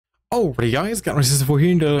Alrighty guys, got my sister for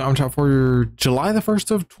here, and I'm trying for July the 1st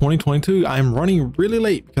of 2022. I'm running really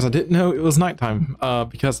late because I didn't know it was nighttime.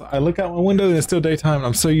 Because I look out my window and it's still daytime, and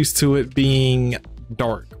I'm so used to it being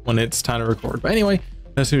dark when it's time to record. But anyway,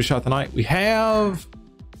 let's do a shot tonight. We have,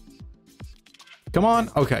 come on,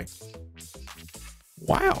 okay.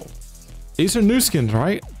 Wow, these are new skins,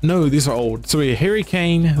 right? No, these are old. So we have Harry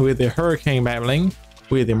Kane with the Hurricane battling.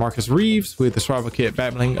 We have the Marcus Reeves with the Survival Kit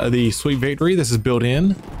battling the Sweet Victory. This is built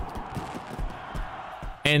in.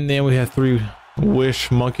 And then we have 3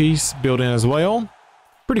 Wish monkeys built in as well.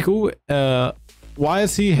 Pretty cool. Why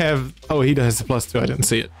does he have, oh, he does the +2. I didn't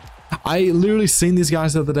see it. I literally seen these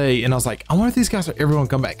guys the other day and I was like, I wonder if these guys are ever gonna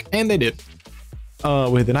come back. And they did.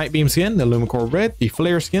 With the Night Beam skin, the Lumicore red, the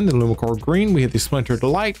Flare skin, the Lumicore green, we have the Splinter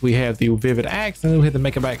Delight, we have the Vivid Axe, and then we have the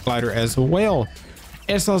Mecha Back Glider as well.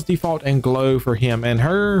 SL's default and glow for him and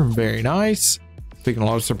her. Very nice. Speaking of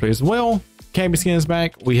large surplus as well. Cabby skin is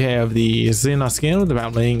back. We have the Xena skin with the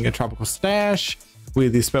battling a tropical stash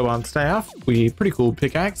with the spellbound staff. Pretty cool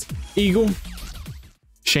pickaxe. Eagle.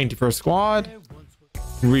 Shanty for squad.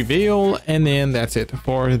 Reveal, and then that's it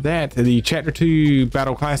for that. The Chapter 2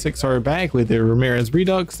 Battle Classics are back with the Ramirez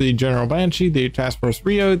Redux, the General Banshee, the Task Force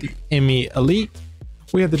Rio, the Emmy Elite.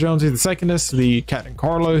 We have the Jonesy the Secondist, the Captain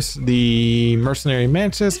Carlos, the Mercenary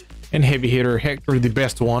Mantis, and Heavy Hitter Hector, the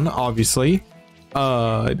best one, obviously.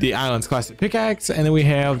 The Islands Classic Pickaxe, and then we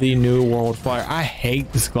have the New World Flyer. I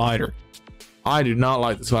hate this glider. I do not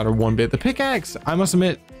like this glider one bit. The pickaxe, I must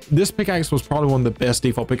admit, this pickaxe was probably one of the best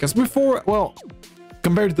default pickaxes before. Well,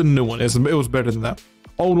 compared to the new one, it was better than that.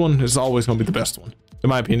 Old one is always going to be the best one, in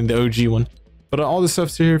my opinion, the OG one. But all this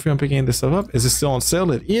stuff's here if you want to pick any of this stuff up. Is it still on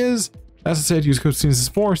sale? It is. As I said, use code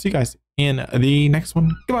SEASONS4. See you guys in the next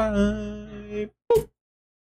one. Goodbye.